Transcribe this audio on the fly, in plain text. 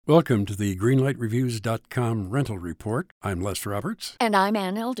Welcome to the GreenlightReviews.com rental report. I'm Les Roberts. And I'm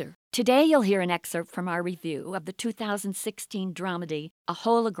Ann Elder. Today you'll hear an excerpt from our review of the 2016 dramedy, A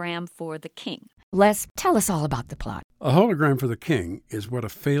Hologram for the King. Les, tell us all about the plot. A Hologram for the King is what a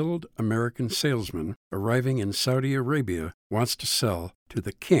failed American salesman arriving in Saudi Arabia wants to sell to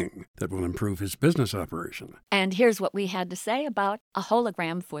the king that will improve his business operation. And here's what we had to say about A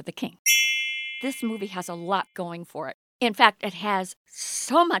Hologram for the King. This movie has a lot going for it. In fact, it has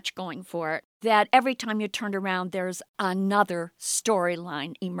so much going for it that every time you turn around, there's another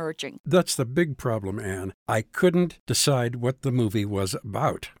storyline emerging. That's the big problem, Anne. I couldn't decide what the movie was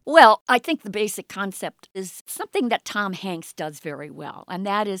about. Well, I think the basic concept is something that Tom Hanks does very well, and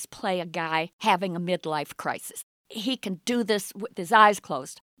that is play a guy having a midlife crisis. He can do this with his eyes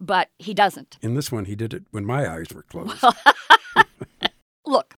closed, but he doesn't. In this one, he did it when my eyes were closed.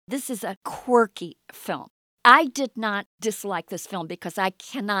 Look, this is a quirky film. I did not dislike this film because I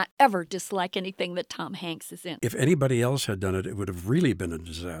cannot ever dislike anything that Tom Hanks is in. If anybody else had done it, it would have really been a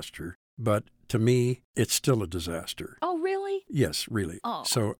disaster. But to me, it's still a disaster. Oh, really? Yes, really. Oh.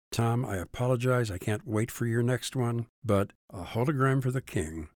 So, Tom, I apologize. I can't wait for your next one. But A Hologram for the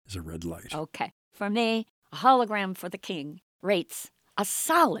King is a red light. Okay. For me, A Hologram for the King rates a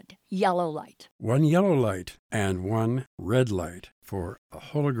solid yellow light. One yellow light and one red light for A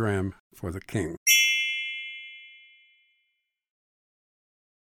Hologram for the King.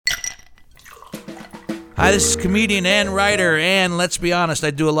 Hi, this is comedian and writer, and let's be honest,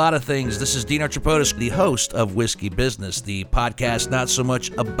 I do a lot of things. This is Dino Tripodis, the host of Whiskey Business, the podcast not so much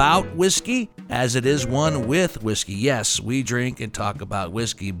about whiskey as it is one with whiskey. Yes, we drink and talk about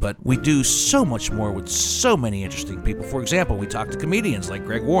whiskey, but we do so much more with so many interesting people. For example, we talk to comedians like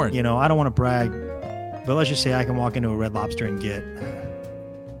Greg Warren. You know, I don't want to brag, but let's just say I can walk into a Red Lobster and get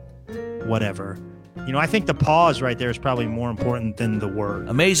whatever. You know, I think the pause right there is probably more important than the word.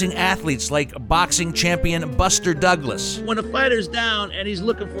 Amazing athletes like boxing champion Buster Douglas. When a fighter's down and he's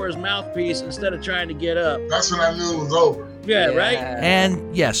looking for his mouthpiece instead of trying to get up. That's when I knew it was over. Yeah, right?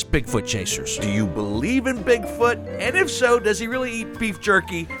 And yes, Bigfoot chasers. Do you believe in Bigfoot? And if so, does he really eat beef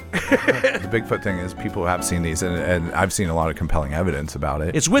jerky? The Bigfoot thing is people have seen these, and I've seen a lot of compelling evidence about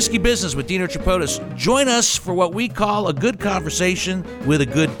it. It's Whiskey Business with Dino Tripodis. Join us for what we call a good conversation with a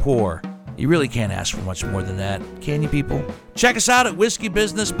good pour. You really can't ask for much more than that, can you, people? Check us out at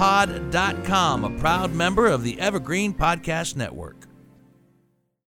whiskeybusinesspod.com, a proud member of the Evergreen Podcast Network.